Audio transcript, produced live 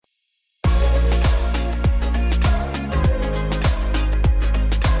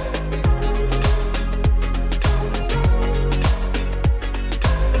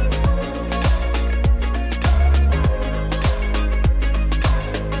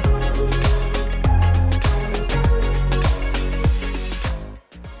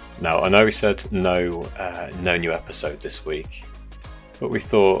Now, I know we said no new episode this week, but we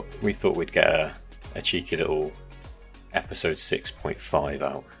thought we'd get a cheeky little episode 6.5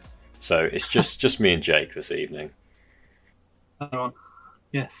 out. So it's just me and Jake this evening.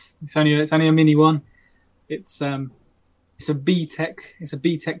 Yes, it's only a mini one. It's a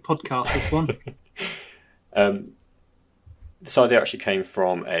BTEC podcast. This one. This idea actually came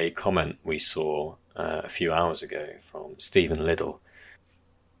from a comment we saw a few hours ago from Stephen Liddell.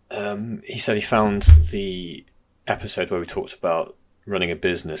 He said he found the episode where we talked about running a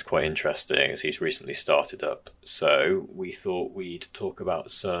business quite interesting, as he's recently started up. So we thought we'd talk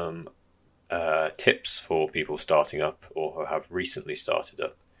about some tips for people starting up or who have recently started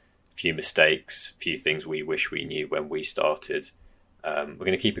up. A few mistakes, a few things we wish we knew when we started. We're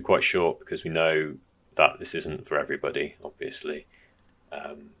going to keep it quite short because we know that this isn't for everybody, obviously.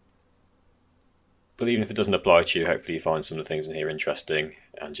 But even if it doesn't apply to you, hopefully you find some of the things in here interesting,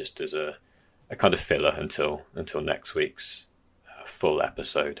 and just as a kind of filler until next week's full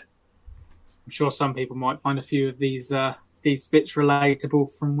episode. I'm sure some people might find a few of these bits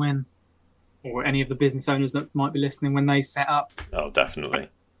relatable from when, or any of the business owners that might be listening when they set up. Oh, definitely.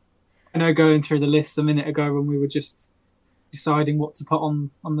 I know going through the list a minute ago when we were just deciding what to put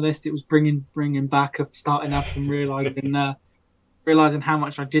on the list, it was bringing back of starting up and realising how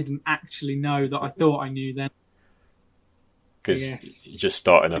much I didn't actually know that I thought I knew then. Because you're just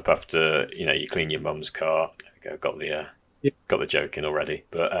starting up after, you clean your mum's car. There we go, got the joke in already.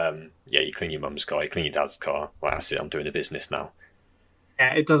 But you clean your mum's car, you clean your dad's car. Well, that's it, I'm doing a business now.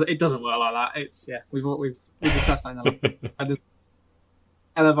 Yeah, it doesn't work like that. It's we've discussed that. There's a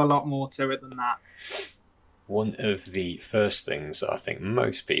hell of a lot more to it than that. One of the first things that I think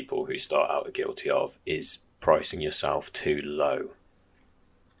most people who start out are guilty of is pricing yourself too low.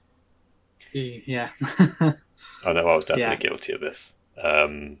 Yeah. I know I was definitely guilty of this.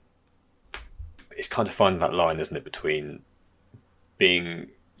 It's kind of finding that line, isn't it, between being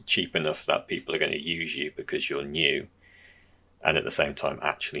cheap enough that people are going to use you because you're new, and at the same time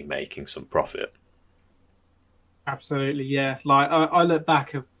actually making some profit. Absolutely, yeah. Like I look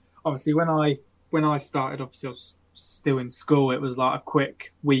back of obviously when I started, obviously I was still in school. It was like a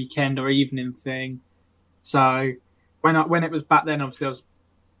quick weekend or evening thing. So when it was back then, obviously I was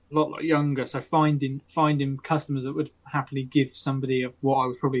a lot younger. So finding customers that would happily give somebody of what I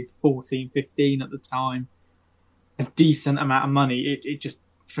was probably 14, 15 at the time a decent amount of money. It just,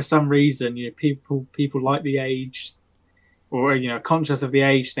 for some reason, people like the age, or conscious of the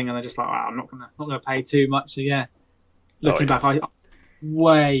age thing, and they're just like, wow, I'm not gonna pay too much. So yeah, looking back, I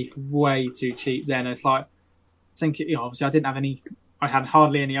way too cheap then. It's like, I think obviously I had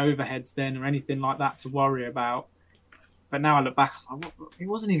hardly any overheads then or anything like that to worry about. But now I look back, I was like, it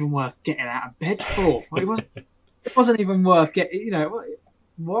wasn't even worth getting out of bed for. It wasn't even worth getting.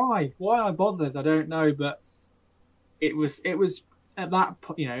 Why I bothered, I don't know. But it was at that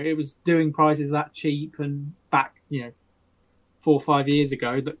point, it was doing prices that cheap and back, 4 or 5 years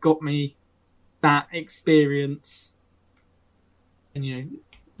ago, that got me that experience. And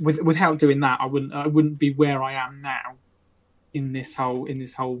without doing that, I wouldn't be where I am now in this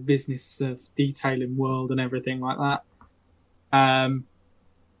whole business of detailing world and everything like that.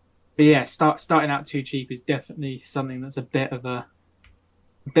 But yeah, starting out too cheap is definitely something that's a bit of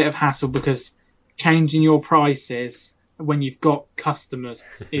hassle, because changing your prices when you've got customers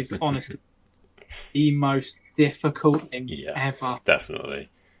is honestly the most difficult thing ever. Definitely.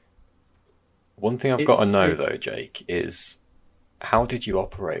 One thing I've got to know though, Jake, is how did you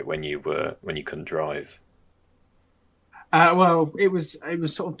operate when you couldn't drive? Well, it was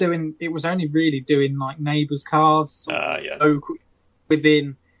sort of doing. It was only really doing like neighbours' cars, local,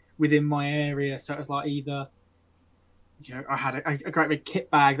 within my area. So it was like either, I had a great big kit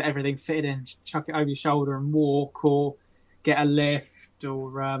bag that everything fitted in, chuck it over your shoulder and walk, or get a lift,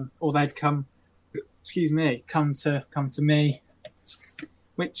 or they'd come to me,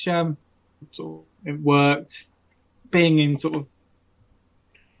 which sort of, it worked. Being in sort of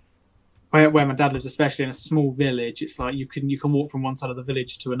where my dad lives, especially in a small village, it's like you can walk from one side of the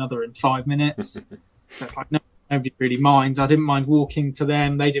village to another in 5 minutes. So it's like nobody really minds. I didn't mind walking to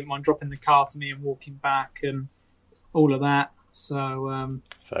them. They didn't mind dropping the car to me and walking back and all of that. So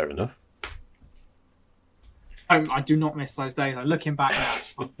fair enough. I do not miss those days. Looking back now,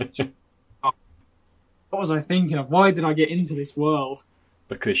 it's like, what was I thinking of? Why did I get into this world?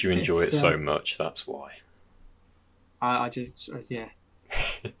 Because you enjoy it so much. That's why. I just yeah.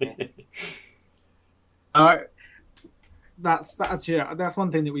 That's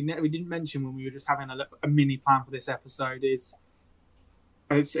one thing that we didn't mention when we were just having a mini plan for this episode is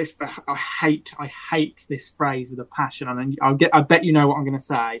I hate this phrase with a passion, and I bet you know what I'm going to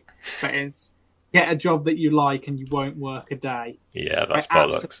say, but it's get a job that you like and you won't work a day. Yeah, that's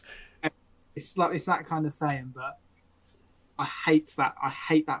bollocks. It's that kind of saying, but I hate that. I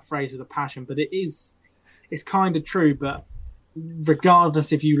hate that phrase with a passion, but it's kind of true. But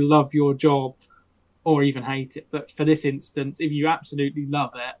regardless if you love your job or even hate it, but for this instance, if you absolutely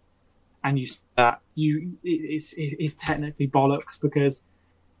love it and it's technically bollocks, because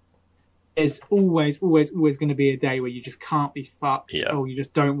there's always going to be a day where you just can't be fucked, or you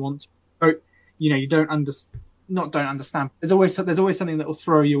just don't want to. Or, you don't understand. There's always something that will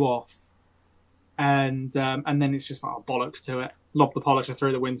throw you off, and then it's just like, oh, bollocks to it. Lob the polisher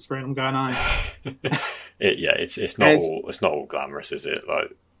through the windscreen. I'm going home. It's not all glamorous, is it?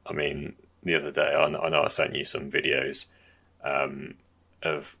 Like, I mean, the other day, I know I sent you some videos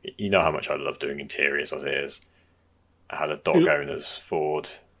of, you know how much I love doing interiors as it is. I had a dog owner's Ford,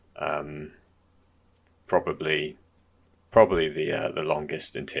 probably the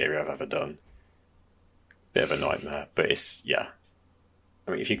longest interior I've ever done. Bit of a nightmare, but it's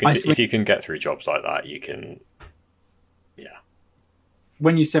I mean, if you can get through jobs like that, you can. Yeah.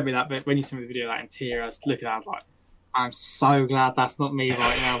 When you sent me the video of that interior, I was looking at it, I was like, I'm so glad that's not me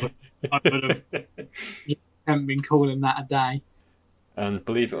right now. But I would have been calling that a day. And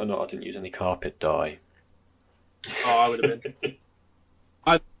believe it or not, I didn't use any carpet dye. Oh, I would have been.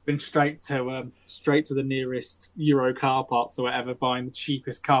 I'd been straight to the nearest Euro car parts or whatever, buying the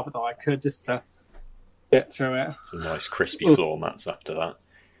cheapest carpet dye I could just to get through it. Some nice crispy floor mats after that.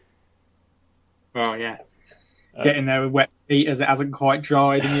 Oh yeah. Getting there with wet feet as it hasn't quite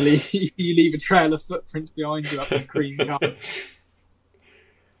dried, and you leave a trail of footprints behind you up in cream colour.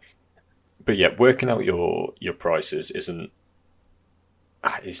 But yeah, working out your prices isn't.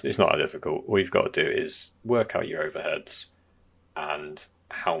 It's not that difficult. All you've got to do is work out your overheads and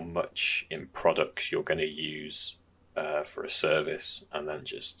how much in products you're going to use for a service, and then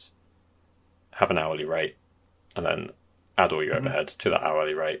just have an hourly rate, and then add all your overheads to that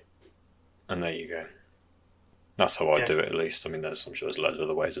hourly rate, and there you go. That's how I do it, at least. I mean, I'm sure there's loads of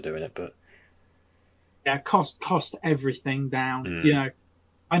other ways of doing it, but cost everything down.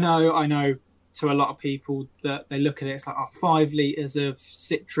 I know. To a lot of people that they look at it, it's like 5 litres of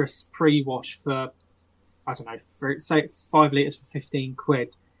citrus pre-wash for, I don't know, say 5 litres for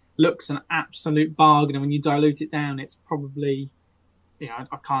 £15. Looks an absolute bargain, and when you dilute it down, it's probably, I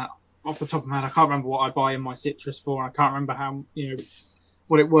can't, off the top of my head, I can't remember what I buy in my citrus for. I can't remember how,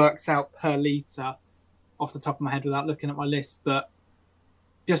 what it works out per litre off the top of my head without looking at my list, but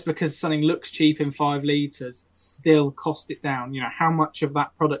just because something looks cheap in 5 litres, still cost it down. How much of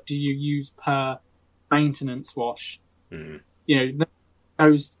that product do you use per maintenance wash?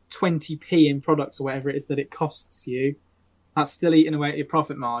 Those 20p in products or whatever it is that it costs you, that's still eating away at your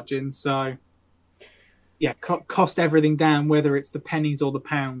profit margin. So, cost everything down, whether it's the pennies or the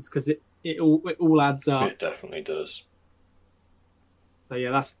pounds, because it all adds up. It definitely does.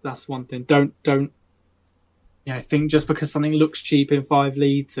 So that's one thing. Don't. I think just because something looks cheap in 5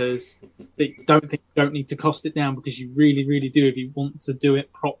 litres, don't think you don't need to cost it down, because you really, really do if you want to do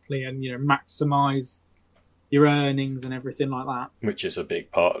it properly and maximise your earnings and everything like that. Which is a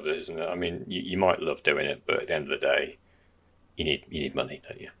big part of it, isn't it? I mean, you might love doing it, but at the end of the day, you need money,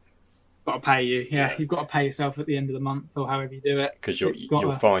 don't you? Got to pay you, yeah. You've got to pay yourself at the end of the month or however you do it. Because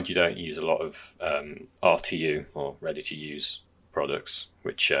you'll find you don't use a lot of RTU or ready-to-use products,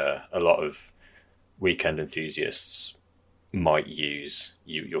 which a lot of weekend enthusiasts might use.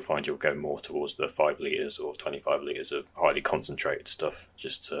 You'll find you'll go more towards the 5 litres or 25 litres of highly concentrated stuff,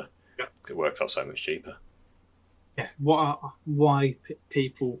 it works out so much cheaper. Yeah, why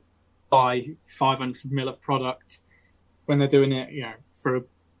people buy 500ml of product when they're doing it, for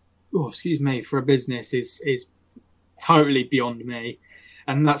a business is totally beyond me,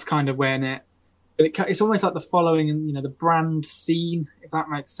 and that's kind of when it's almost like the following, the brand scene, if that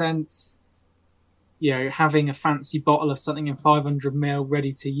makes sense. Having a fancy bottle of something in 500ml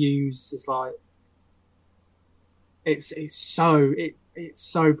ready to use is like, it's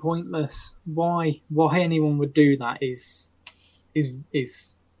so pointless. Why anyone would do that is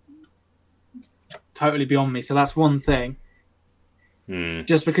totally beyond me. So that's one thing.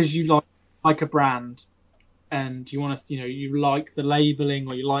 Just because you like a brand and you want to, you like the labeling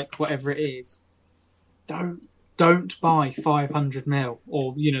or you like whatever it is, don't buy 500ml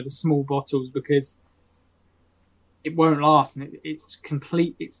or the small bottles, because it won't last, and it's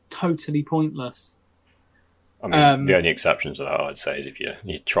totally pointless. I mean, the only exception to that, I'd say, is if you're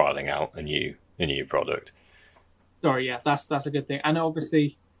trialing out a new product. Sorry, yeah, that's a good thing. And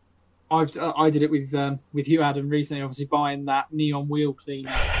obviously I did it with you, Adam, recently. Obviously, buying that neon wheel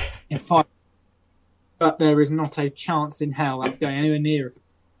cleaner in five, but there is not a chance in hell that's going anywhere near it.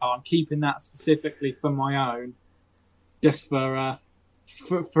 I'm keeping that specifically for my own, just for a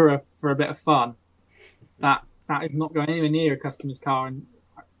bit of fun. That is not going anywhere near a customer's car, and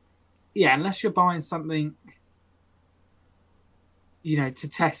yeah, unless you're buying something, to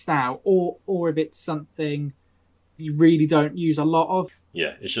test out, or if it's something you really don't use a lot of.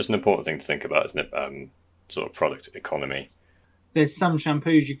 Yeah, it's just an important thing to think about, isn't it? Sort of product economy. There's some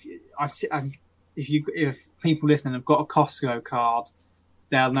shampoos if people listening have got a Costco card,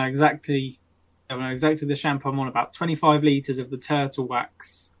 they'll know exactly the shampoo I'm on about. 25 litres of the Turtle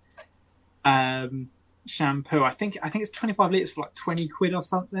Wax shampoo. I think it's 25 litres for like 20 quid or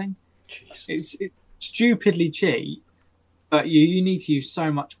something. Jeez. It's stupidly cheap, but you need to use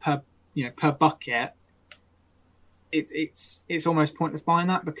so much per bucket. It's almost pointless buying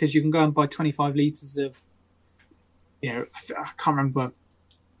that, because you can go and buy 25 litres of, I can't remember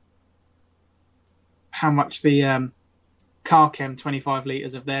how much the Carchem 25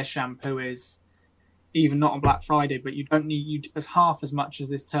 litres of their shampoo is, even not on Black Friday, but you don't need as half as much as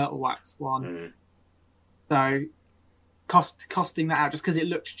this Turtle Wax one. So costing that out just because it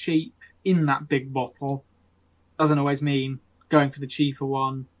looks cheap in that big bottle doesn't always mean going for the cheaper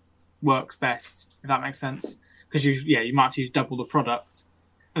one works best, if that makes sense. Because you might have to use double the product,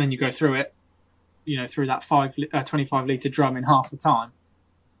 and then you go through it, through that 25 litre drum in half the time.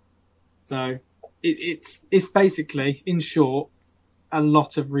 So it's basically, in short, a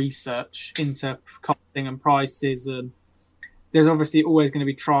lot of research into costing and prices, and there's obviously always going to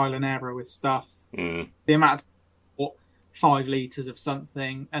be trial and error with stuff. The amount of 5 litres of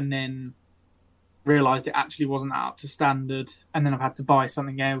something, and then realised it actually wasn't up to standard, and then I've had to buy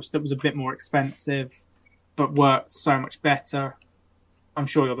something else that was a bit more expensive but worked so much better. I'm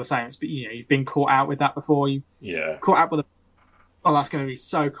sure you're the same. But you've been caught out with that before. Caught out with that's going to be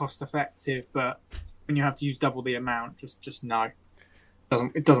so cost effective, but when you have to use double the amount, just no,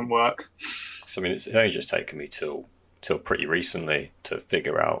 it doesn't work. So I mean, it's only just taken me till pretty recently to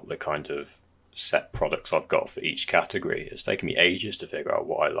figure out the kind of set products I've got for each category. It's taken me ages to figure out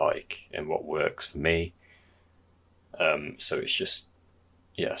what I like and what works for me. So it's just,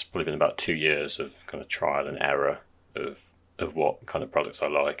 it's probably been about 2 years of kind of trial and error of what kind of products I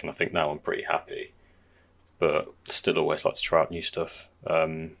like, and I think now I'm pretty happy. But still always like to try out new stuff,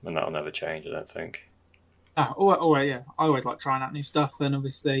 and that'll never change, I don't think. I always like trying out new stuff, and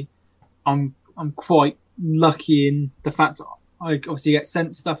obviously I'm quite lucky in the fact that I obviously get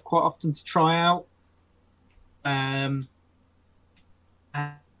sent stuff quite often to try out, and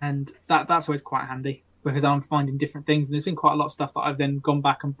that's always quite handy, because I'm finding different things, and there's been quite a lot of stuff that I've then gone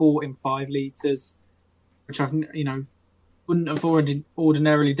back and bought in 5 litres, which I've wouldn't have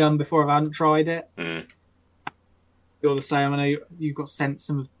ordinarily done before if I hadn't tried it. You're the same. I know you got sent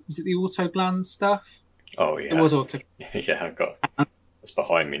some of, was it the Autoglanz stuff? Oh yeah, it was Auto. Yeah, I got. It's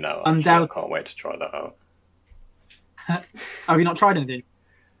behind me now. I can't wait to try that out. Have you not tried anything?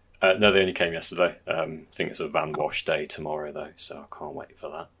 No, they only came yesterday. I think it's a van wash day tomorrow though, so I can't wait for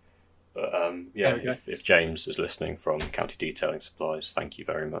that. But if James is listening from County Detailing Supplies, thank you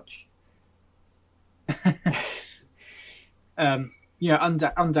very much.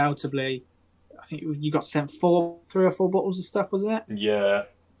 Undoubtedly, I think you got sent 3 or 4 bottles of stuff, wasn't it? Yeah,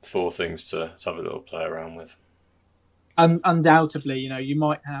 4 things to have a little play around with. Undoubtedly, you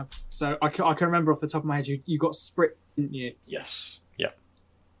might have. So I can remember off the top of my head, you got Spritz, didn't you? Yes. Yeah.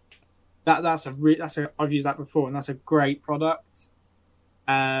 I've used that before, and that's a great product.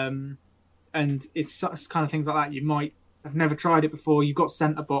 And it's kind of things like that. You might have never tried it before. You got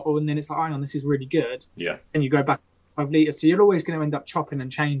sent a bottle, and then it's like, hang on, this is really good. Yeah. And you go back 5 litres, so you're always going to end up chopping and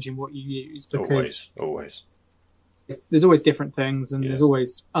changing what you use, because always. There's always different things, and there's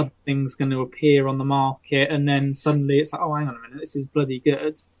always other things going to appear on the market, and then suddenly it's like, oh, hang on a minute, this is bloody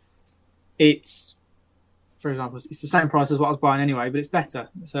good. It's, for example, it's the same price as what I was buying anyway, but it's better.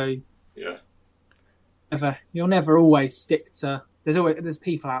 So you'll never always stick to. There's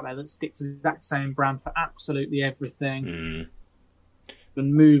people out there that stick to the exact same brand for absolutely everything,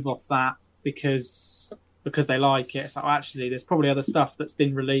 and move off that because they like it. So actually, there's probably other stuff that's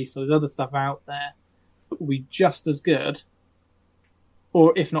been released, or there's other stuff out there that will be just as good,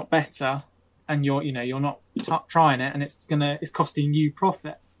 or if not better, and you're not trying it, and it's costing you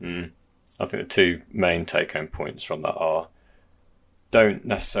profit. I think the 2 main take-home points from that are: don't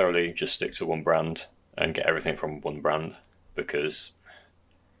necessarily just stick to one brand and get everything from one brand, because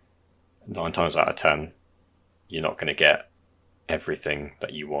 9 times out of 10, you're not going to get everything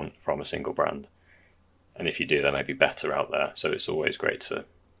that you want from a single brand. And if you do, there may be better out there. So it's always great to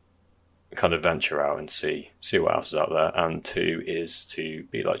kind of venture out and see what else is out there. And 2 is to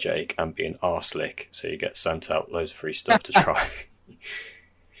be like Jake and be an arselick, so you get sent out loads of free stuff to try.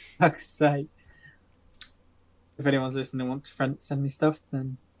 Fuck's sake. If anyone's listening and wants to send me stuff,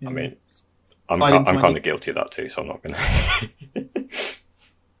 then I mean, I'm kind of guilty of that too, so I'm not going to.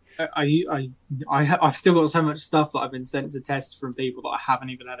 I've still got so much stuff that I've been sent to test from people that I haven't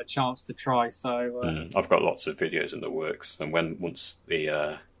even had a chance to try. So I've got lots of videos in the works, and once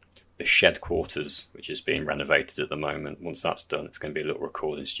the shed quarters, which is being renovated at the moment, once that's done, it's going to be a little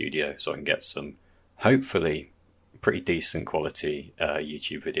recording studio, so I can get some hopefully pretty decent quality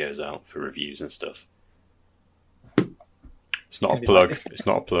YouTube videos out for reviews and stuff. It's not a plug. It's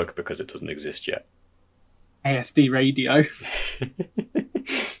not a plug because it doesn't exist yet. ASD radio.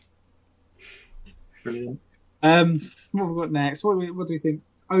 Brilliant. What have we got next? What do we think?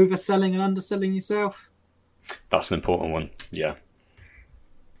 Overselling and underselling yourself? That's an important one. Yeah.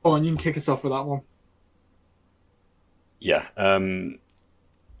 Go on, you can kick us off with that one. Yeah.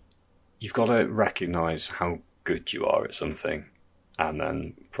 You've got to recognise how good you are at something and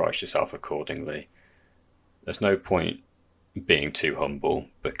then price yourself accordingly. There's no point being too humble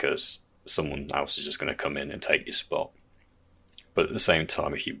because someone else is just going to come in and take your spot. But at the same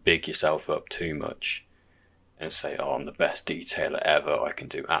time, if you big yourself up too much and say, oh, I'm the best detailer ever, I can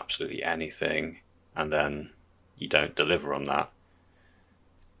do absolutely anything, and then you don't deliver on that,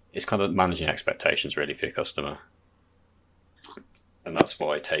 it's kind of managing expectations really for your customer. And that's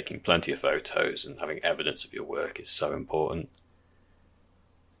why taking plenty of photos and having evidence of your work is so important.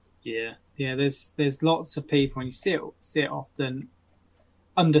 Yeah. There's lots of people, and you see it often,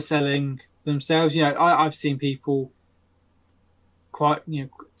 underselling themselves. You know, I've seen people quite,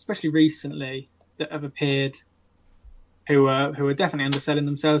 especially recently, that have appeared who are definitely underselling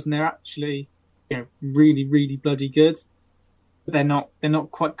themselves, and they're actually, really, really bloody good. But they're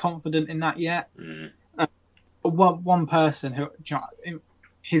not quite confident in that yet. One person who,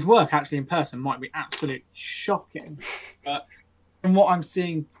 his work actually in person might be absolutely shocking, but from what I'm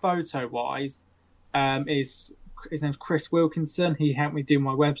seeing photo wise, is his name's Chris Wilkinson. He helped me do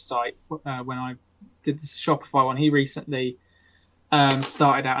my website when I did this Shopify one. He recently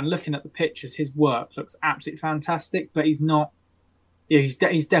started out, and looking at the pictures, his work looks absolutely fantastic. But he's not. He's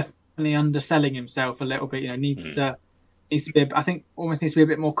definitely underselling himself a little bit. Needs to be. I think almost needs to be a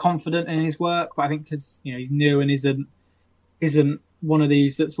bit more confident in his work. But I think because he's new and isn't one of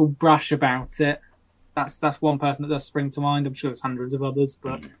these that's all brash about it. That's one person that does spring to mind. I'm sure there's hundreds of others,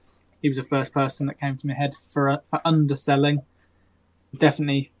 but he was the first person that came to my head for underselling.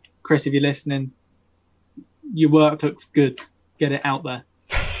 Definitely, Chris, if you're listening, your work looks good. Get it out there.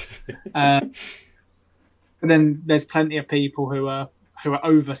 But then there's plenty of people who are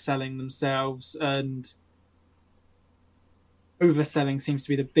overselling themselves, and overselling seems to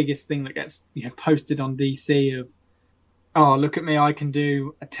be the biggest thing that gets posted on DC of, oh, look at me, I can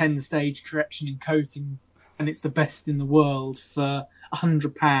do a 10-stage correction and coating, and it's the best in the world for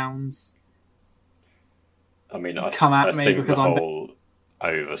 £100. I mean, I think the whole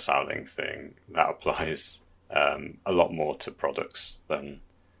overselling thing, that applies a lot more to products than...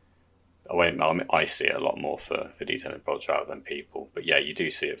 I see it a lot more for detailing products rather than people. But yeah, you do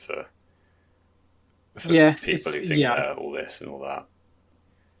see it for people who think all this and all that.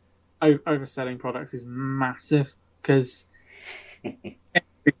 Overselling products is massive, because every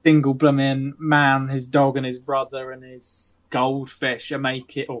single blooming man, his dog and his brother and his goldfish are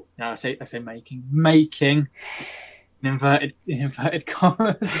making in inverted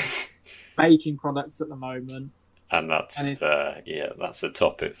commas, making products at the moment. And that's that's a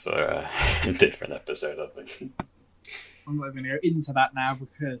topic for a different episode, I think. I'm not going to go into that now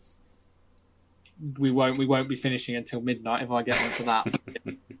because we won't be finishing until midnight if I get into that.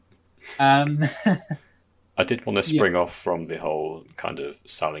 I did want to spring off from the whole kind of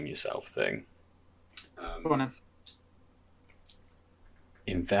selling yourself thing. Go on then.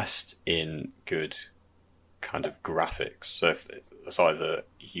 Invest in good kind of graphics. So if it's either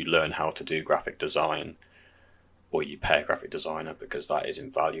you learn how to do graphic design or you pay a graphic designer, because that is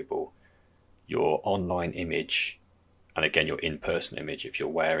invaluable. Your online image, and again your in-person image, if you're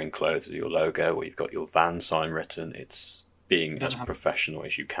wearing clothes with your logo or you've got your van sign written, it's being as professional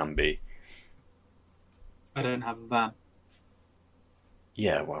as you can be. I don't have a van.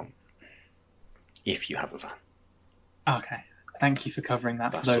 Yeah, well, if you have a van. Okay. Thank you for covering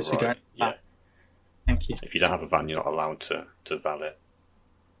that. That's for those who don't. Yeah. Thank you. If you don't have a van, you're not allowed to valet.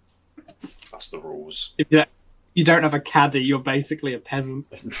 That's the rules. If you don't have a caddy, you're basically a peasant.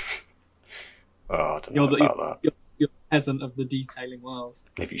 Oh, I don't know about that. You're a peasant of the detailing world.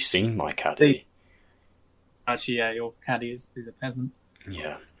 Have you seen my caddy? Actually, yeah, your caddy is a peasant.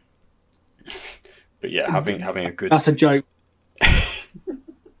 Yeah. But yeah, having a good. That's a joke.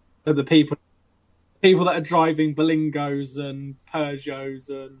 For the people that are driving Berlingos and Peugeots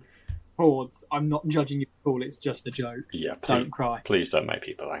and Fords, I'm not judging you at all. It's just a joke. Yeah, don't cry. Please don't make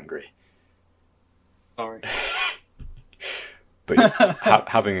people angry. Sorry. But yeah,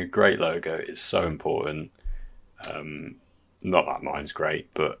 having a great logo is so important. Not that mine's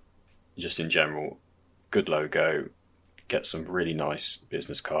great, but just in general, good logo. Get some really nice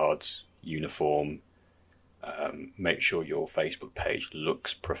business cards, uniform. Make sure your Facebook page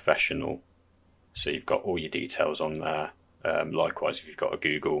looks professional, so you've got all your details on there. Likewise, if you've got a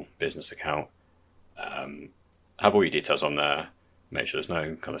Google business account, have all your details on there. Make sure there's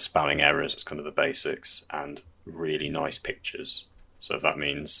no kind of spelling errors. It's kind of the basics, and really nice pictures. So if that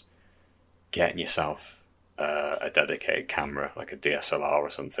means getting yourself a dedicated camera, like a DSLR or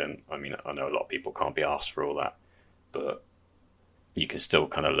something. I mean, I know a lot of people can't be asked for all that, but you can still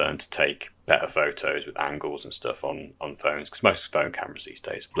kind of learn to take better photos with angles and stuff on phones, because most phone cameras these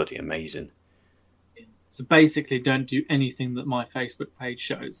days are bloody amazing. So basically, don't do anything that my Facebook page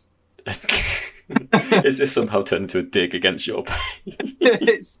shows. Is this somehow turned into a dig against your page?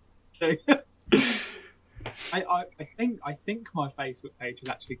 It's, I think my Facebook page is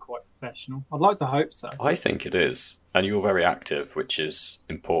actually quite professional. I'd like to hope so. I think it is, and you're very active, which is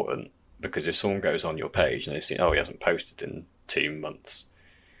important, because if someone goes on your page and they see, oh, he hasn't posted in 2 months.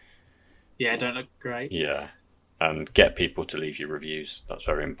 Yeah, don't look great. Yeah, and get people to leave you reviews. That's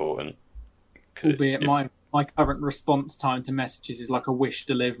very important. Albeit my current response time to messages is like a Wish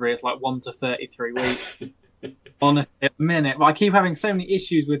delivery. It's like 1 to 33 weeks. Honestly, a minute. But I keep having so many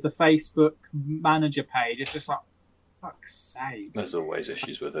issues with the Facebook manager page. It's just like, fuck's sake. There's always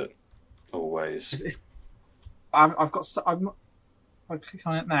issues with it. Always. I've got. I click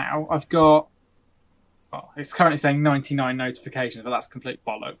on it now. I've got. Oh, it's currently saying 99 notifications, but that's complete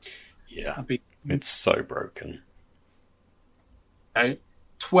bollocks. Yeah, it's so broken.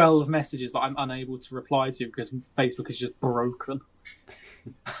 12 messages that I'm unable to reply to because Facebook is just broken.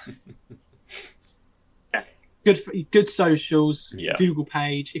 Yeah, good socials. Yeah. Google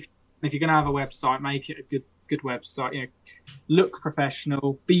page. If you're going to have a website, make it a good website. You know, look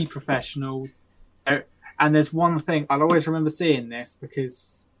professional, be professional. And there's one thing I'll always remember seeing this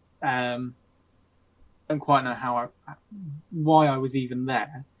because I don't quite know why I was even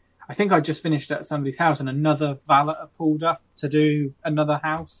there. I think I just finished at somebody's house and another valet pulled up to do another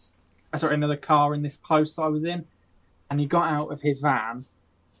car in this close that I was in. And he got out of his van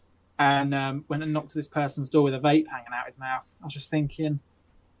and went and knocked at this person's door with a vape hanging out his mouth. I was just thinking,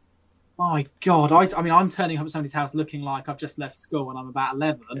 my God, I mean, I'm turning up at somebody's house looking like I've just left school and I'm about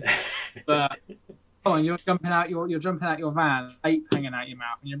 11. But oh, and you're jumping out your van, vape hanging out your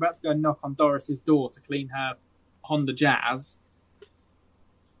mouth, and you're about to go and knock on Doris's door to clean her Honda Jazz.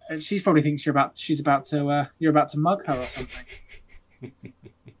 And she probably thinks you're about to mug her or something.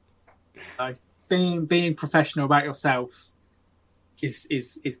 So being professional about yourself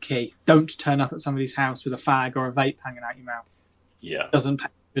is key. Don't turn up at somebody's house with a fag or a vape hanging out your mouth. Yeah, doesn't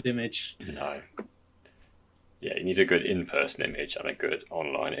paint a good image. No. Yeah, you need a good in-person image and a good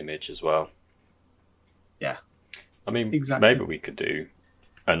online image as well. Yeah, I mean, exactly. Maybe we could do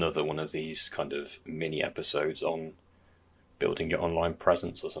another one of these kind of mini episodes on building your online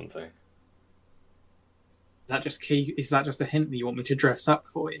presence or something. Is that just key? Is that just a hint that you want me to dress up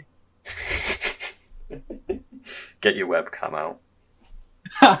for you? Get your webcam out.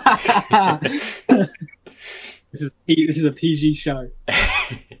 This is a PG show.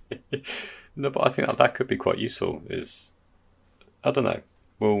 No, but I think that could be quite useful. I don't know.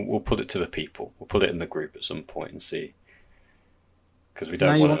 We'll put it to the people. We'll put it in the group at some point and see. Because we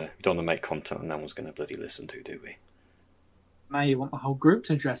don't want to make content that no one's going to bloody listen to, do we? Now you want the whole group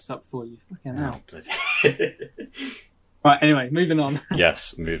to dress up for you. Fucking hell. Right, anyway, moving on.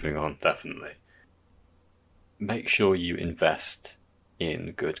 Yes, moving on, definitely. Make sure you invest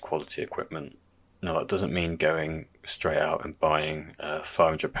in good quality equipment. Now, that doesn't mean going straight out and buying a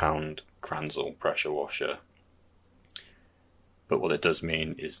 £500 Kranzel pressure washer. But what it does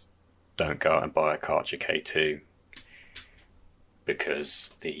mean is don't go out and buy a Karcher K2,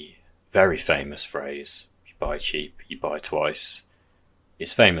 because the very famous phrase, you buy cheap, you buy twice,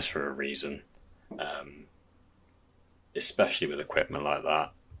 is famous for a reason. Especially with equipment like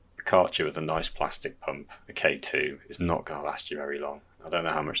that. The Karcher with a nice plastic pump, a K2, is not going to last you very long. I don't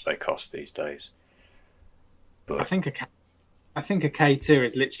know how much they cost these days. But I think a K2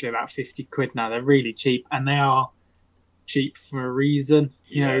 is literally about 50 quid now. They're really cheap, and they are cheap for a reason.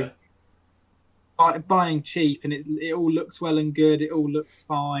 You know, buying cheap and it all looks well and good. It all looks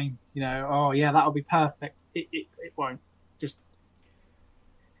fine. You know, oh yeah, that'll be perfect. It won't. Just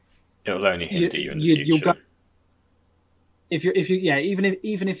It'll only hinder you in the you'll future. go if you yeah, even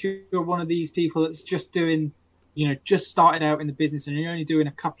if you're one of these people that's just doing, just started out in the business and you're only doing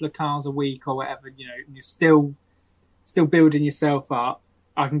a couple of cars a week or whatever, and you're still building yourself up.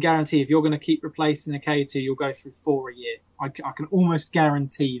 I can guarantee if you're going to keep replacing the K2, you'll go through 4 a year. I can almost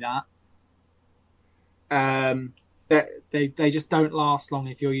guarantee that. That they just don't last long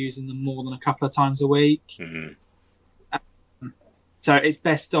if you're using them more than a couple of times a week. Mm-hmm. So it's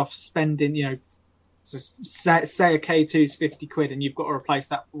best off spending, so say a K2 is 50 quid and you've got to replace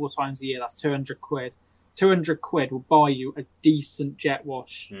that 4 times a year. That's 200 quid. 200 quid will buy you a decent jet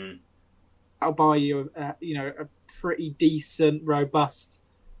wash. Mm. That'll buy you, a pretty decent, robust.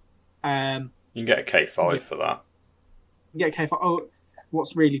 You can get a K5 for that. You get a K5. Oh,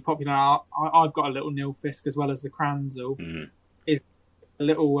 what's really popular? I've got a little Nilfisk as well as the Kranzel. Mm. Is a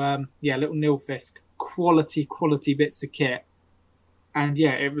little, little Nilfisk. Quality bits of kit. And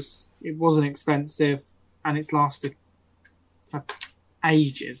yeah, it wasn't expensive, and it's lasted for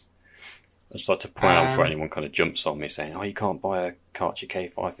ages. I just like to point out before anyone kind of jumps on me saying, "Oh, you can't buy a Karcher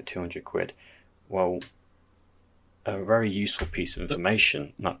K5 for 200 quid." Well, a very useful piece of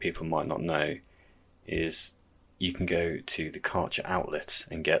information that people might not know is you can go to the Karcher outlet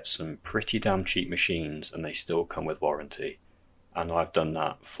and get some pretty damn cheap machines, and they still come with warranty. And I've done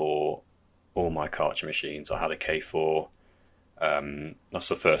that for all my Karcher machines. I had a K4. That's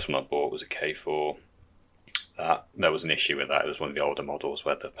the first one I bought, was a K4. There was an issue with that. It was one of the older models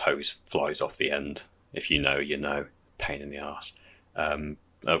where the hose flies off the end. If you know, you know. Pain in the arse. I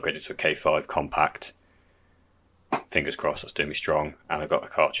upgraded to a K5 compact. Fingers crossed, that's doing me strong. And I got a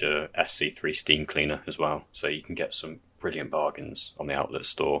Karcher SC3 steam cleaner as well. So you can get some brilliant bargains on the outlet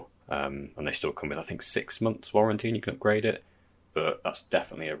store. And they still come with, I think, 6 months warranty, and you can upgrade it. But that's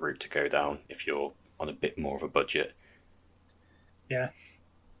definitely a route to go down if you're on a bit more of a budget. Yeah.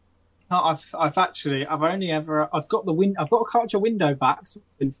 I've got a Karcher window back. It's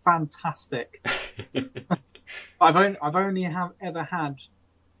been fantastic. I've only ever had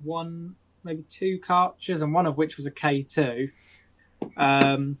one, maybe 2 Karchers, and one of which was a K2.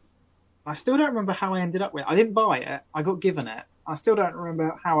 I still don't remember how I ended up with it. I didn't buy it. I got given it. I still don't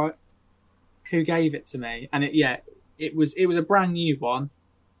remember who gave it to me. And it was a brand new one,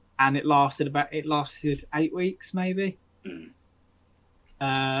 and it lasted 8 weeks maybe. Mm.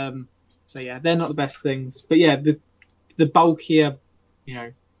 So yeah, they're not the best things, but yeah, the bulkier,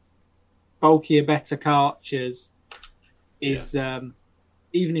 better Karchers is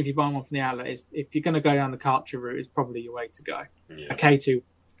even if you buy one from the outlet, if you're going to go down the Karcher route, it's probably your way to go. Yeah. A K2,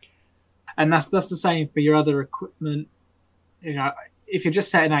 and that's the same for your other equipment. If you're just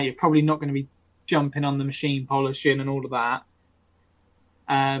setting out, you're probably not going to be jumping on the machine polishing and all of that.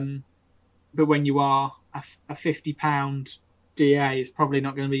 But when you are, a £50 DA is probably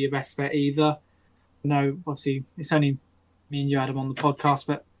not going to be your best bet either. No, obviously it's only me and you, Adam, on the podcast,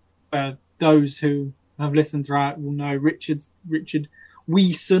 but those who have listened throughout will know Richard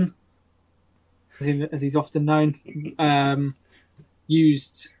Weeson, as he's often known,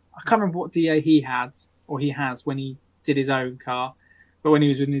 used, I can't remember what DA he had or he has when he did his own car, but when he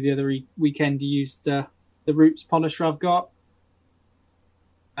was with me the other weekend, he used the Roots polisher I've got,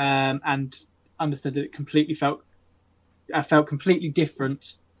 and understood that it felt completely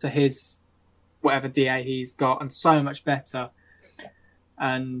different to his whatever DA he's got, and so much better.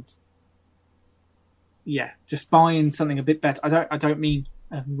 And yeah, just buying something a bit better. I don't mean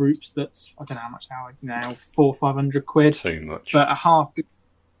Roots that's, I don't know how much now, 400-500 quid. Too much. But a half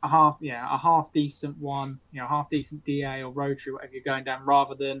decent one, half decent DA or rotary, whatever you're going down,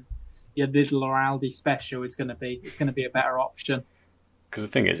 rather than your Lidl or Aldi special is going to be a better option. Because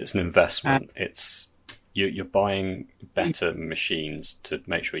the thing is, it's an investment. You're buying better machines to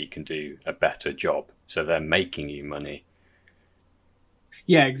make sure you can do a better job. So they're making you money.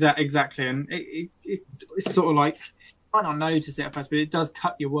 Yeah, exactly. And it's sort of like, you might not notice it at first, but it does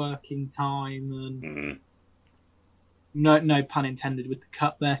cut your working time. And no pun intended with the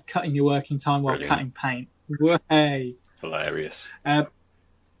cut there. Cutting your working time while cutting paint. Way. Hilarious. Thank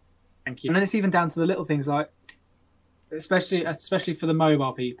you. And then it's even down to the little things like, especially for the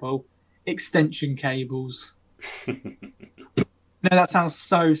mobile people, extension cables. That sounds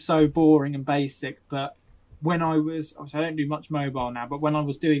so boring and basic, but when I was, obviously I don't do much mobile now, but when I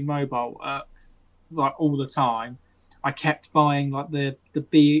was doing mobile like all the time, I kept buying like the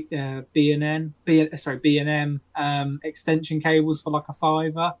B&M extension cables for like a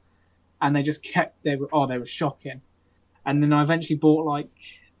 £5, and they were shocking. And then I eventually bought like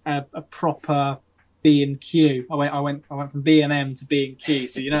a proper B&Q. I went from B&M to B&Q,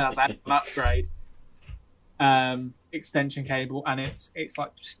 so that's an upgrade. Extension cable, and it's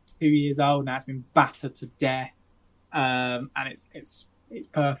like 2 years old now. It's been battered to death, and it's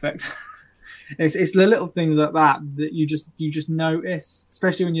perfect. It's the little things like that you just notice,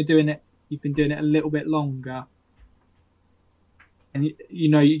 especially when you're doing it. You've been doing it a little bit longer, and you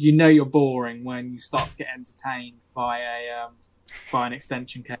know you're boring when you start to get entertained by an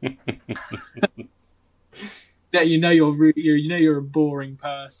extension cable. Yeah, you're a boring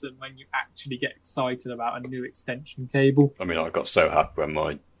person when you actually get excited about a new extension cable. I mean, I got so happy when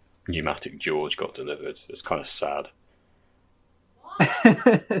my pneumatic George got delivered. It's kind of sad.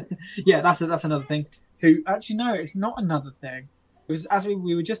 Yeah, that's another thing. No, it's not another thing. It was, as we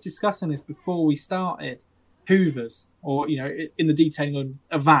were just discussing this before we started, Hoovers, or in the detailing on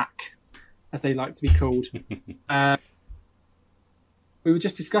a vac, as they like to be called. We were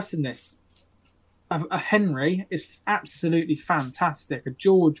just discussing this. A Henry is absolutely fantastic. A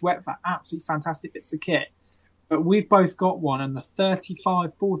George wet vac, absolutely fantastic bits of kit. But we've both got one, and the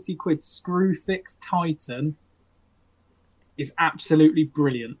 35-40 quid screw fixed Titan is absolutely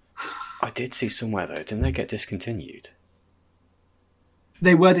brilliant. I did see somewhere though, didn't they get discontinued?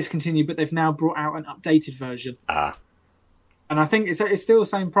 They were discontinued, but they've now brought out an updated version. And I think it's still the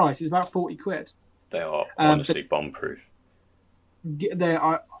same price. It's about 40 quid. They are honestly bomb-proof.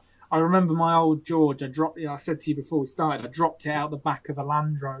 I remember my old George. I said to you before we started, I dropped it out the back of a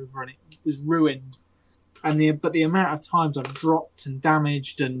Land Rover, and it was ruined. But the amount of times I've dropped and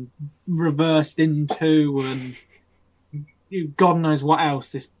damaged and reversed into and God knows what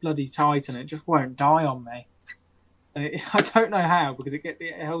else, this bloody Titan, it just won't die on me. And I don't know how, because it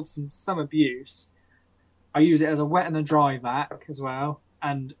held some abuse. I use it as a wet and a dry vac as well,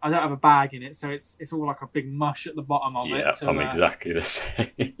 and I don't have a bag in it, so it's all like a big mush at the bottom of it. Yeah, I'm exactly the same.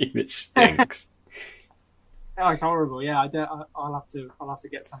 It stinks. Oh, it's horrible. Yeah, I'll have to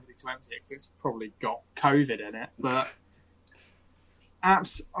get somebody to empty it because it's probably got COVID in it. But I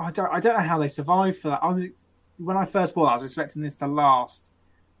don't know how they survived for that. When I first bought it, I was expecting this to last,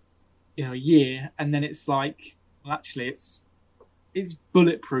 a year, and then it's like, well, actually, it's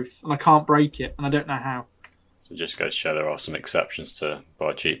bulletproof, and I can't break it, and I don't know how. So just go to show there are some exceptions to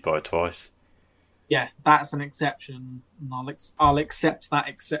buy cheap, buy twice. Yeah, that's an exception, and I'll accept that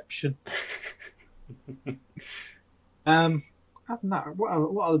exception. Other than that,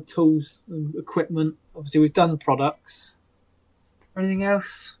 what other tools and equipment? Obviously, we've done products. Anything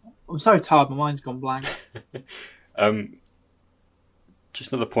else? I'm so tired. My mind's gone blank.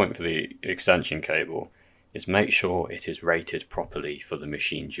 Just another point for the extension cable is make sure it is rated properly for the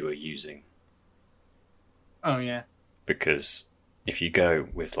machines you are using. Oh yeah. Because if you go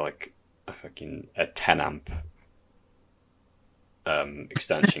with like a 10 amp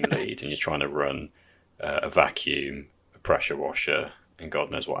extension lead and you're trying to run a vacuum, a pressure washer, and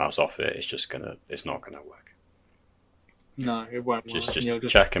God knows what else off it, it's not gonna work. No, it won't. Just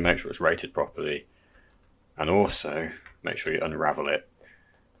check and make sure it's rated properly, and also make sure you unravel it,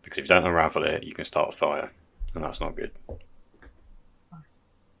 because if you don't unravel it, you can start a fire, and that's not good.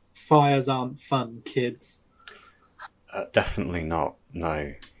 Fires aren't fun, kids. Definitely not.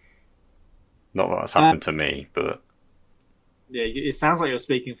 No, not that that's happened to me, but yeah, it sounds like you're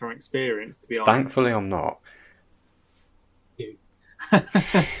speaking from experience. To be honest, thankfully I'm not.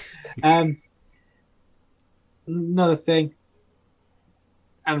 Another thing,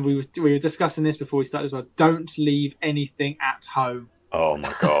 and we were discussing this before we started as well. Don't leave anything at home. Oh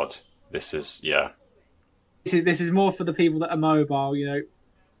my god, this is This is more for the people that are mobile,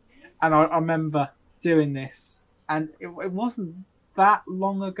 And I remember doing this, and it wasn't that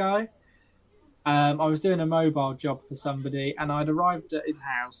long ago. I was doing a mobile job for somebody, and I'd arrived at his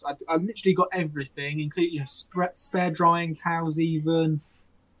house. I literally got everything, including spare drying towels, even.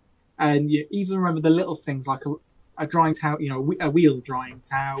 And you even remember the little things like a drying towel, a wheel drying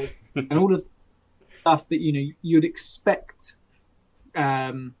towel, and all of the stuff that you'd expect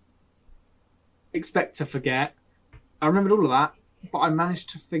to forget. I remembered all of that, but I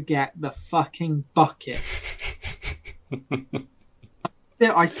managed to forget the fucking buckets.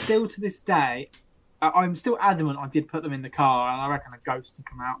 I still to this day, I'm still adamant I did put them in the car, and I reckon a ghost had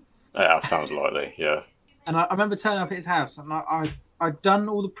come out. Yeah, sounds likely, yeah. And I remember turning up at his house, and I'd done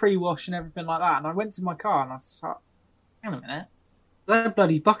all the pre-wash and everything like that, and I went to my car, and I was like, hang on a minute, there are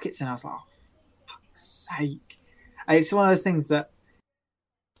bloody buckets in. I was like, oh, for fuck's sake. And it's one of those things that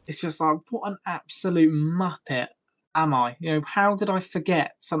it's just like, what an absolute muppet am I? How did I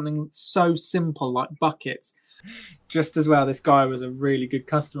forget something so simple like buckets? Just as well, this guy was a really good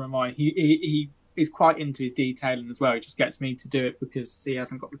customer of mine. He is quite into his detailing as well. He just gets me to do it because he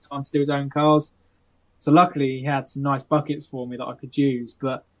hasn't got the time to do his own cars. So luckily he had some nice buckets for me that I could use.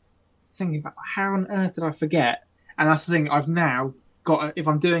 But thinking about how on earth did I forget? And that's the thing, I've now if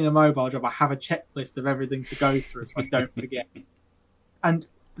I'm doing a mobile job, I have a checklist of everything to go through so I don't forget. And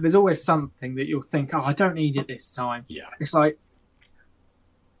there's always something that you'll think, oh, I don't need it this time. Yeah. It's like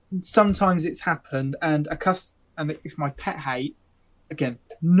sometimes it's happened, and and it's my pet hate. Again,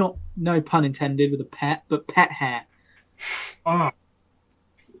 no pun intended with a pet, but pet hair. Oh,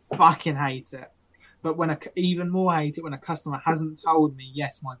 fucking hate it. But even more hate it when a customer hasn't told me,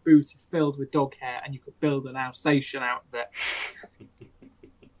 yes, my boot is filled with dog hair, and you could build an Alsatian out of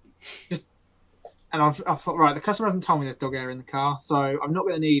it. And I've thought, right, the customer hasn't told me there's dog hair in the car, so I'm not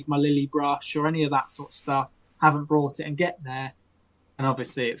going to need my lily brush or any of that sort of stuff. Haven't brought it and get there, and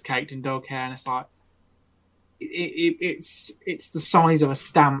obviously it's caked in dog hair, and it's like it's the size of a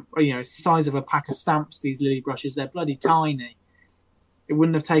stamp. It's the size of a pack of stamps. These lily brushes, they're bloody tiny. It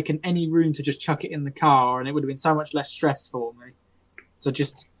wouldn't have taken any room to just chuck it in the car, and it would have been so much less stress for me. So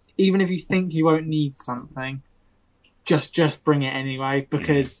just even if you think you won't need something, just bring it anyway,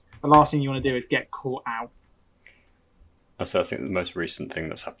 because the last thing you want to do is get caught out. So I think the most recent thing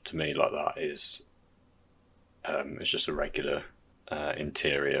that's happened to me like that is it's just a regular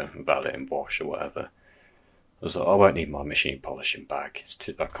interior valet and wash or whatever. I was like, I won't need my machine polishing bag.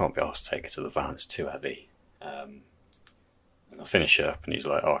 I can't be asked to take it to the van. It's too heavy. And I finish it up, and he's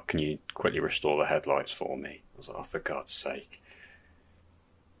like, "Oh, can you quickly restore the headlights for me?" I was like, "Oh, for God's sake!"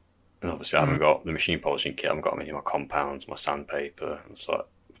 And obviously, I haven't got the machine polishing kit. I haven't got any of my compounds, my sandpaper. It's like,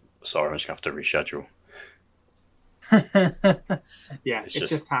 sorry, I'm just gonna have to reschedule. Yeah, it's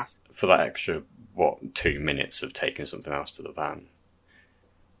just has for that extra 2 minutes of taking something else to the van.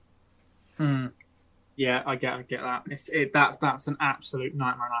 Yeah, I get that. That's an absolute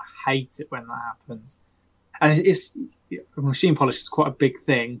nightmare, and I hate it when that happens. And machine polish is quite a big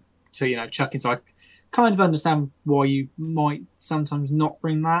thing to chuck in. So I kind of understand why you might sometimes not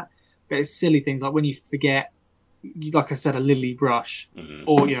bring that, but it's silly things like when you forget, like I said, a lily brush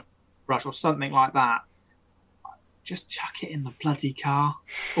or brush or something like that. Just chuck it in the bloody car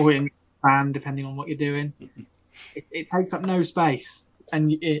or in the van, depending on what you're doing. It takes up no space,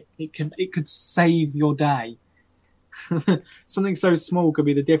 and it could save your day. Something so small could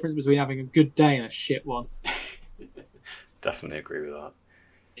be the difference between having a good day and a shit one. Definitely agree with that.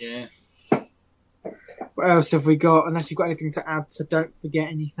 Yeah. What else have we got? Unless you've got anything to add to Don't Forget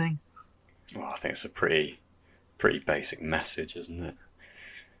Anything. Well, I think it's a pretty basic message, isn't it?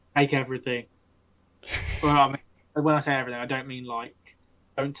 Take everything. Well, I mean, when I say everything, I don't mean like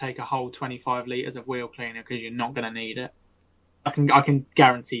don't take a whole 25 litres of wheel cleaner because you're not going to need it. I can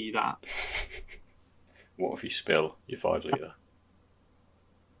guarantee you that. What if you spill your 5 litre?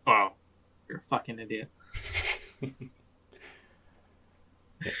 Well, you're a fucking idiot.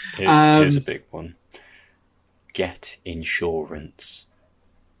 Here's a big one. Get insurance.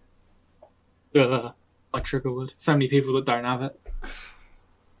 My trigger word. So many people that don't have it.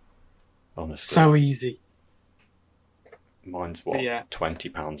 Honestly. So easy. Mine's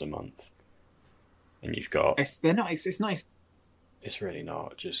 £20 a month. And you've got... It's not... It's really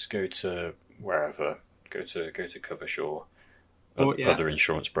not. Just go to wherever. Go to Coversure. Other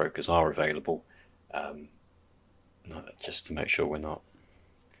insurance brokers are available. Just to make sure we're not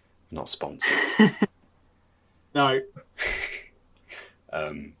sponsored. No.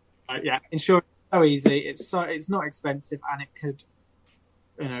 Insurance is so easy. It's not expensive, and it could,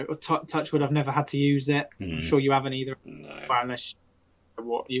 touch wood. I've never had to use it. I'm sure you haven't either. No. Well, unless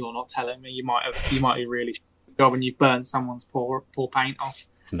what you're not telling me, you might be really job and you burned someone's poor paint off.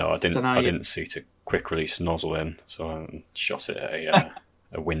 No, I didn't. I didn't seat a quick release nozzle in, so I shot it at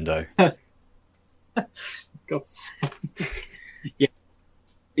a window. God. Yeah.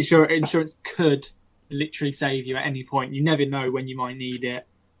 Insurance could literally save you at any point. You never know when you might need it.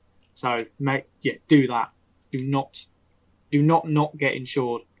 So, do that. Do not get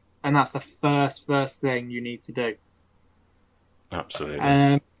insured, and that's the first thing you need to do.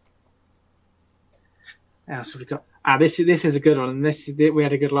 Absolutely. What else have we got? This is a good one, and we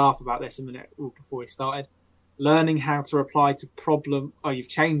had a good laugh about this a minute before we started. Learning how to reply to problem. Oh, you've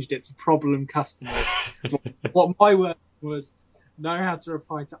changed it to problem customers. What my word was, know how to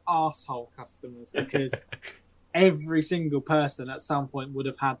reply to arsehole customers, because every single person at some point would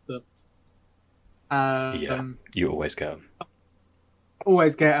have had them. You always get them.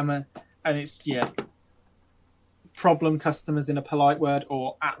 Always get them, and it's problem customers in a polite word,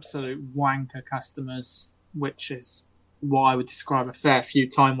 or absolute wanker customers, which is what I would describe a fair few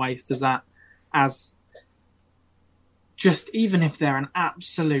time wasters as just, even if they're an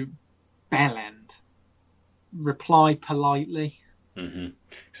absolute bellend, reply politely. Mm-hmm.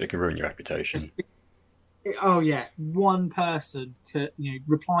 Because it can ruin your reputation. One person could,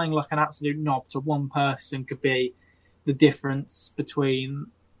 replying like an absolute knob to one person could be, the difference between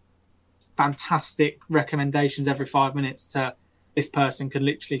fantastic recommendations every 5 minutes to this person could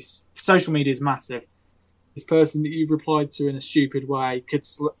literally, social media is massive. This person that you've replied to in a stupid way could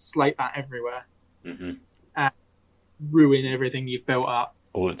slate that everywhere and ruin everything you've built up.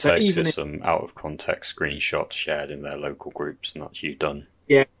 All it takes is some out of context screenshots shared in their local groups, and that's you done.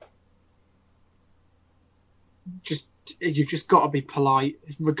 Yeah. You've just got to be polite,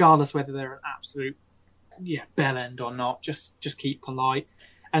 regardless whether they're an absolute bell end or not. Just keep polite.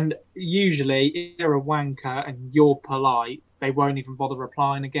 And usually, if you're a wanker and you're polite, they won't even bother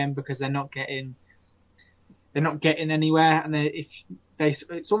replying again because they're not getting anywhere. And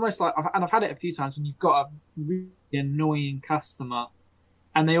it's almost like, I've had it a few times when you've got a really annoying customer,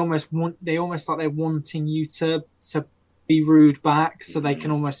 and they almost like they're wanting you to be rude back, so they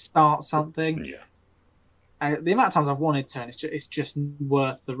can almost start something. Yeah. The amount of times I've wanted to, and it's just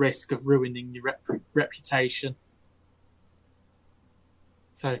worth the risk of ruining your reputation.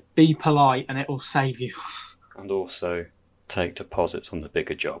 So be polite, and it will save you. And also take deposits on the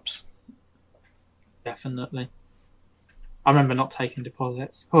bigger jobs. Definitely. I remember not taking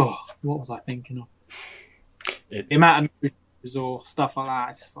deposits. Oh, what was I thinking of? The amount of moves or stuff like that.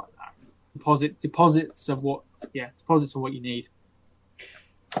 It's just like that. Deposits are what you need.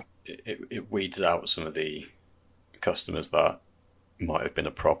 It weeds out some of the customers that might have been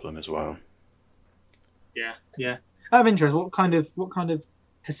a problem as well. Yeah. Out of interest, what kind of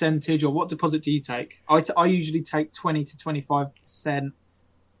percentage or what deposit do you take? I usually take 20 to 25%,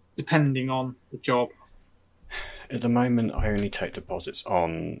 depending on the job. At the moment, I only take deposits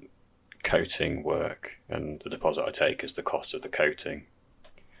on coating work, and the deposit I take is the cost of the coating.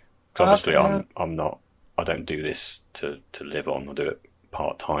 Because obviously, I don't do this to live on. I do it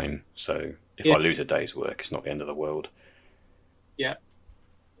part time. So if I lose a day's work, it's not the end of the world. Yeah.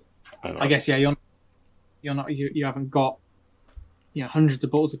 And I guess you haven't got hundreds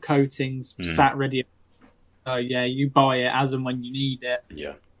of bottles of coatings sat ready. So you buy it as and when you need it.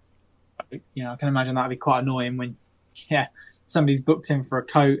 Yeah. I can imagine that'd be quite annoying when somebody's booked in for a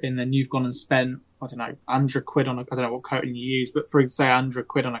coating and you've gone and spent, I don't know, £100 on I don't know what coating you use, but for say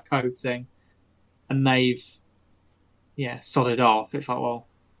 £100 on a coating, and they've sodded off. It's like, well,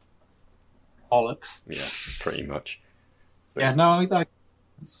 bollocks. Yeah, pretty much. But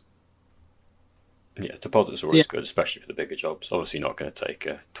deposits are always good, especially for the bigger jobs. Obviously not going to take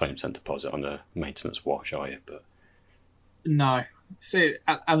a 20% deposit on a maintenance wash, are you? But no. See,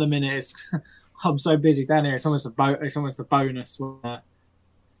 at the minute, I'm so busy down here. It's almost a bonus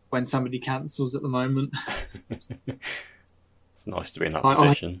when somebody cancels at the moment. It's nice to be in that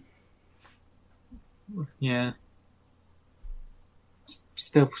position. Yeah.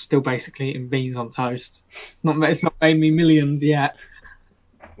 Still basically eating beans on toast. It's not made me millions yet.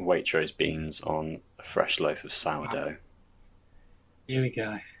 Waitrose beans on a fresh loaf of sourdough. Here we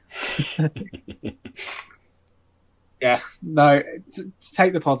go. Yeah, no. To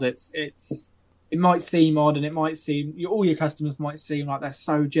take deposits, it might seem odd, and it might seem all your customers might seem like they're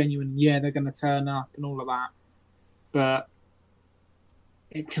so genuine. Yeah, they're going to turn up and all of that, but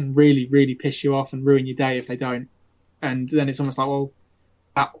it can really, really piss you off and ruin your day if they don't. And then it's almost like, well,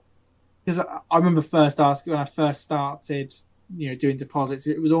 because I remember when I first started, doing deposits,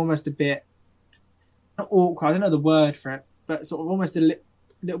 it was almost a bit not awkward. I don't know the word for it, but sort of almost a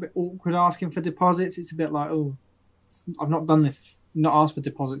little bit awkward asking for deposits. It's a bit like, oh, I've not done this, not asked for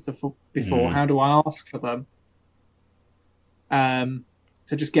deposits before. How do I ask for them?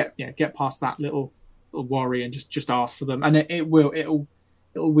 So just get past that little worry and just ask for them, and it'll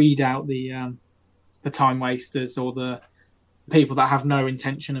weed out the time wasters or the people that have no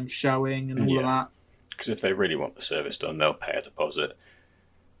intention of showing and all of that. Because if they really want the service done, they'll pay a deposit.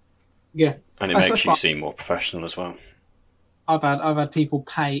 Yeah, and it makes you seem more professional as well. I've had people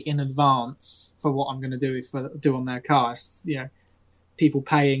pay in advance for what I'm going to do on their cars. People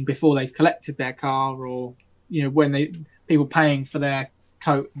paying before they've collected their car, or people paying for their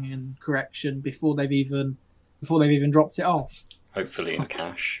coating and correction before they've even dropped it off. Hopefully in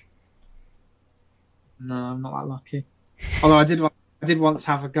cash. No, I'm not that lucky. Although I did once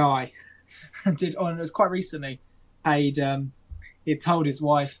have a guy. It was quite recently. He had told his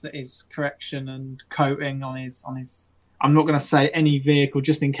wife that his correction and coating on his. I'm not going to say any vehicle,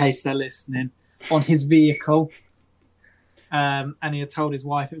 just in case they're listening. On his vehicle, and he had told his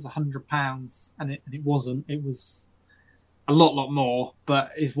wife it was £100, and it wasn't. It was a lot more.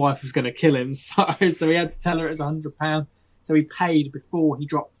 But his wife was going to kill him, so he had to tell her it was £100. So he paid before he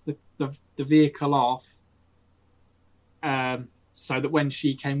dropped the vehicle off. So that when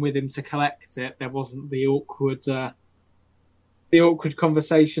she came with him to collect it, there wasn't the awkward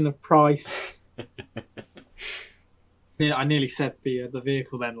conversation of price. I nearly said the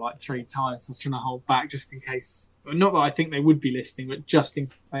vehicle then like 3 times. I was trying to hold back just in case. Not that I think they would be listening, but just in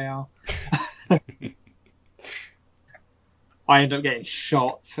case they are. I end up getting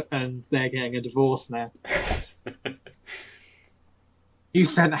shot and they're getting a divorce now. You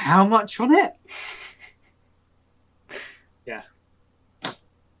spent how much on it? Yeah.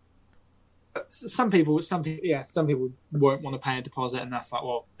 Some people won't want to pay a deposit, and that's like,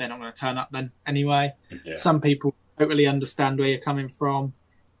 well, they're not going to turn up then anyway. Yeah. Some people totally understand where you're coming from,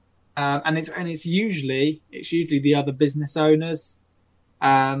 and it's usually the other business owners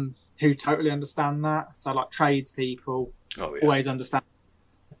who totally understand that. So like tradespeople always understand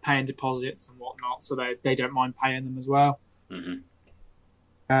paying deposits and whatnot, so they don't mind paying them as well. Mm-hmm.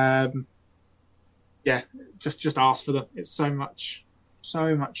 Yeah, just ask for them. It's so much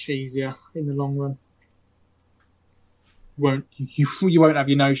easier in the long run. You won't have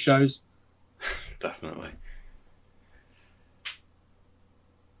your no shows. Definitely.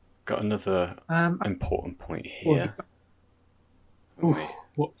 Got another important point here. What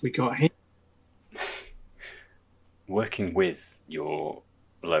have we got here? Working with your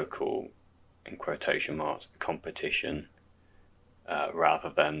local, in quotation marks, competition, rather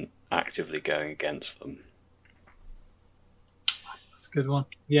than actively going against them. That's a good one.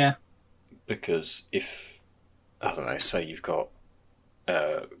 Yeah. Because if, I don't know, say you've got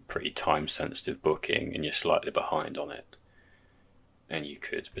a pretty time-sensitive booking and you're slightly behind on it, and you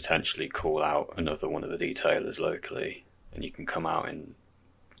could potentially call out another one of the detailers locally, and you can come out and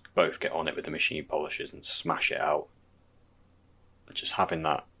both get on it with the machine polishers and smash it out. Just having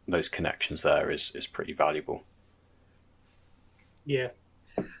those connections there is pretty valuable. Yeah.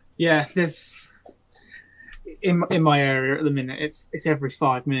 There's in my area at the minute. It's every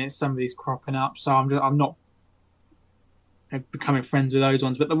 5 minutes somebody's cropping up. So I'm not becoming friends with those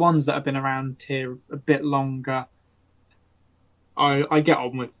ones, but the ones that have been around here a bit longer, I get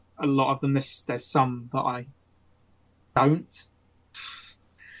on with a lot of them. There's some that I don't.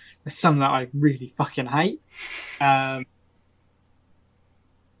 There's some that I really fucking hate.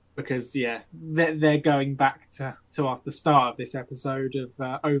 Because they're going back to the start of this episode of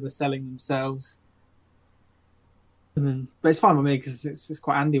overselling themselves. But it's fine with me because it's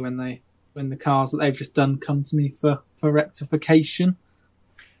quite handy when the cars that they've just done come to me for rectification.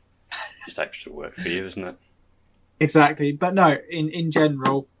 Just extra work for you, isn't it? Exactly. But no, in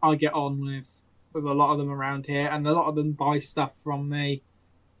general, I get on with a lot of them around here, and a lot of them buy stuff from me.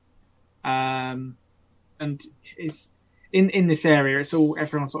 And it's in this area, it's all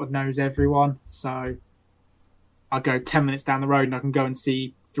everyone sort of knows everyone. So I go 10 minutes down the road and I can go and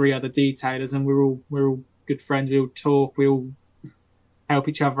see 3 other detailers, and we're all good friends. We all talk. We all help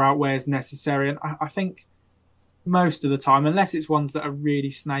each other out where it's necessary. And I think most of the time, unless it's ones that are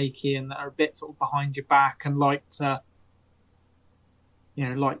really snaky and that are a bit sort of behind your back and like to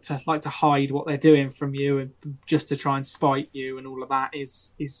hide what they're doing from you and just to try and spite you and all of that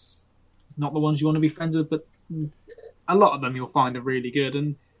is not the ones you want to be friends with. But a lot of them you'll find are really good,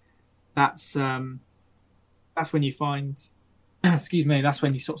 and that's when you find that's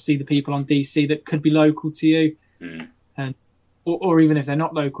when you sort of see the people on DC that could be local to you, and or even if they're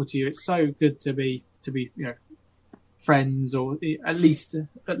not local to you, it's so good to be friends, or at least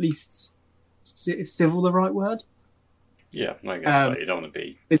is civil the right word? Yeah, I guess so. You don't want to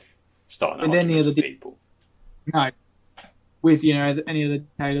be starting with any other people. No, with any other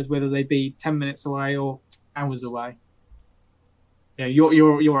tailors, whether they be 10 minutes away or hours away. You're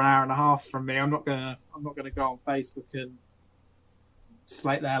an hour and a half from me. I'm not gonna go on Facebook and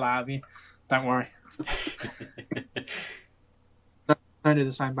slate the hell out of you. Don't worry. Don't do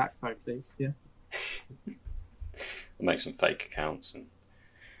the same back though, please. Yeah. I'll make some fake accounts and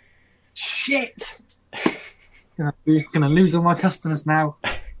shit. Gonna lose all my customers now.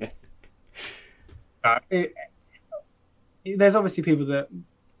 There's obviously people that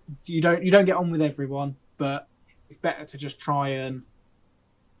you don't get on with everyone, but it's better to just try and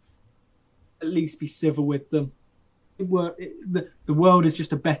at least be civil with them. The world is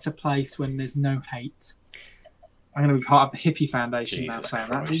just a better place when there's no hate. I'm going to be part of the Hippie Foundation now saying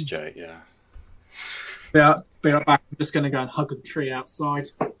Christ, that. Jake, yeah. Be right back. I'm just going to go and hug a tree outside.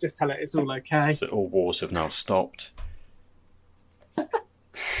 Just tell it it's all okay. So all wars have now stopped. But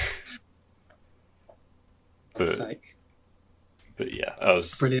yeah, I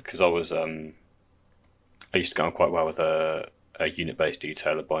was brilliant because I used to get on quite well with a unit-based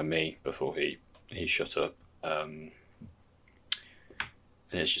detailer by me before he shut up, and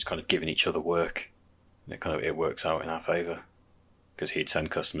it's just kind of giving each other work. And it works out in our favour because he'd send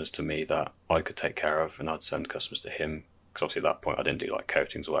customers to me that I could take care of, and I'd send customers to him because obviously at that point I didn't do like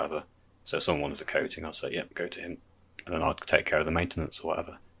coatings or whatever. So if someone wanted a coating, I'd say, "Yep, go to him." and then I'll take care of the maintenance or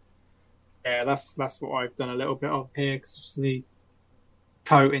whatever. Yeah, that's what I've done a little bit of here, because obviously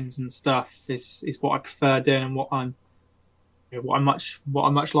coatings and stuff is what I prefer doing, and what I'm much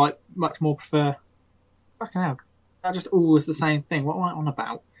more prefer. Fucking hell, that's just always the same thing. What am I on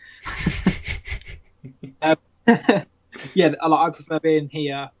about? Yeah, I prefer being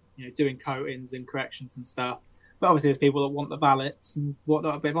here, doing coatings and corrections and stuff. But obviously, there's people that want the valets and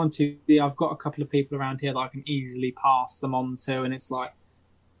whatnot. But I've got a couple of people around here that I can easily pass them on to, and it's like,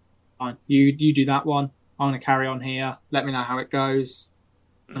 fine, you do that one. I'm going to carry on here. Let me know how it goes,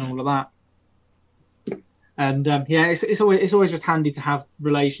 and all of that. And it's always just handy to have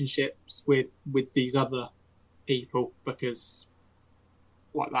relationships with these other people, because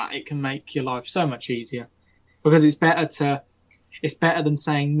like that, it can make your life so much easier. Because it's better than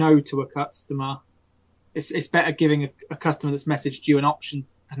saying no to a customer. It's better giving a customer that's messaged you an option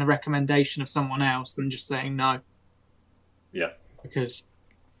and a recommendation of someone else than just saying no. Yeah. Because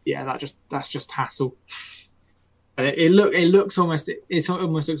that's just hassle. It almost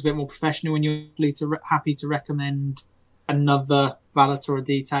looks a bit more professional when you're happy to recommend another valet or a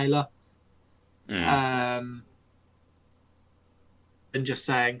detailer. Than just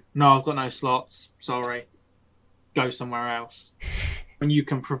saying, no, I've got no slots, sorry, go somewhere else. When you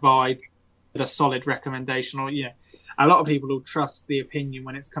can provide a solid recommendation, or a lot of people will trust the opinion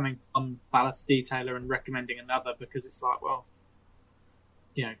when it's coming from valet detailer and recommending another, because it's like, well,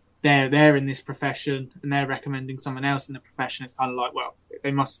 they're in this profession and they're recommending someone else in the profession. It's kind of like, well,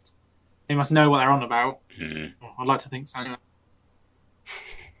 they must know what they're on about. Well, I'd like to think so.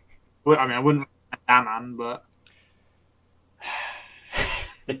 Well, I mean, I wouldn't recommend that man, but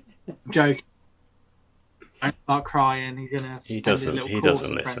joke. Don't start crying. He's gonna. He doesn't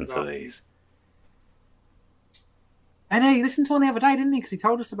listen to these. I know, he listened to one the other day, didn't he? Because he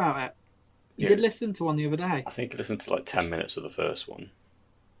told us about it. He did listen to one the other day. I think he listened to like 10 minutes of the first one.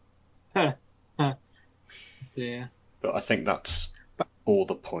 Dear. But I think that's all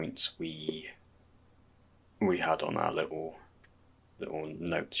the points we had on our little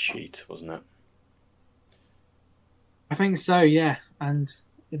note sheet, wasn't it? I think so, yeah. And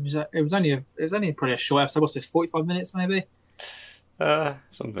it was only probably a short episode. What's this? 45 minutes, maybe.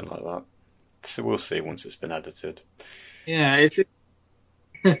 Something like that. So we'll see once it's been edited. Yeah,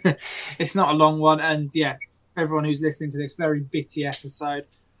 it's not a long one, and yeah, everyone who's listening to this very bitty episode,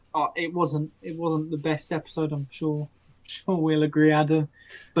 it wasn't the best episode. I'm sure we'll agree, Adam.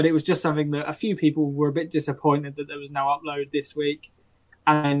 But it was just something that a few people were a bit disappointed that there was no upload this week.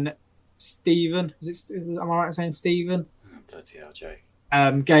 And Stephen, am I right in saying Stephen? Oh, bloody hell, Jake.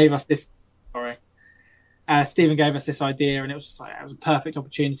 Gave us this. Sorry. Stephen gave us this idea, and it was just like, it was a perfect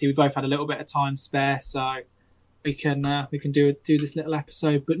opportunity. We both had a little bit of time spare, so we can do this little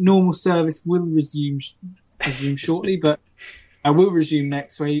episode. But normal service will resume shortly, but I will resume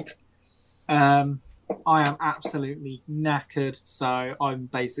next week. I am absolutely knackered, so I'm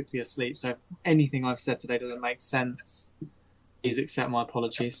basically asleep. So if anything I've said today doesn't make sense, please accept my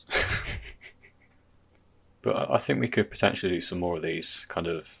apologies. But I think we could potentially do some more of these kind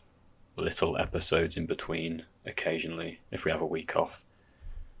of little episodes in between occasionally if we have a week off.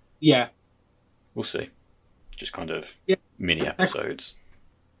 Yeah. We'll see. Just kind of mini episodes.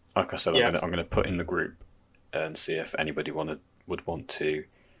 Like I said, I'm going to put in the group and see if anybody would want to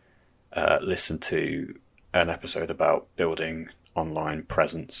listen to an episode about building online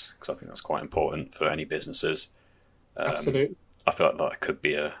presence, because I think that's quite important for any businesses. Absolutely. I feel like that could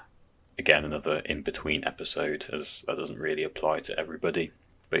be another in-between episode, as that doesn't really apply to everybody.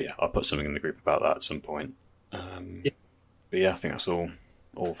 But yeah, I'll put something in the group about that at some point. But yeah, I think that's all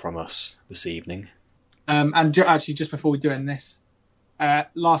from us this evening. And actually, just before we do end this,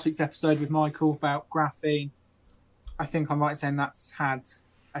 last week's episode with Michael about graphene, I think I'm right in saying that's had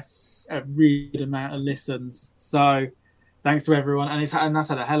a really good amount of listens. So thanks to everyone, and that's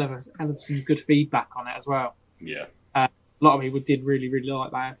had a hell of some good feedback on it as well. Yeah. A lot of people did really, really like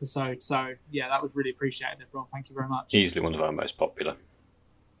that episode. So yeah, that was really appreciated, everyone. Thank you very much. Easily one of our most popular.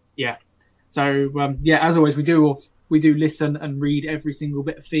 Yeah. So as always, we do listen and read every single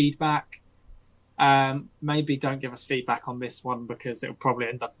bit of feedback. Maybe don't give us feedback on this one, because it'll probably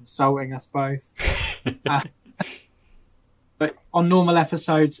end up insulting us both. But on normal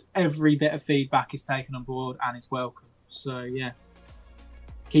episodes, every bit of feedback is taken on board and is welcome. So yeah,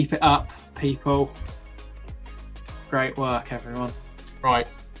 keep it up, people. Great work, everyone. Right,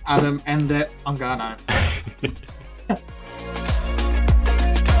 Adam, end it. I'm going home.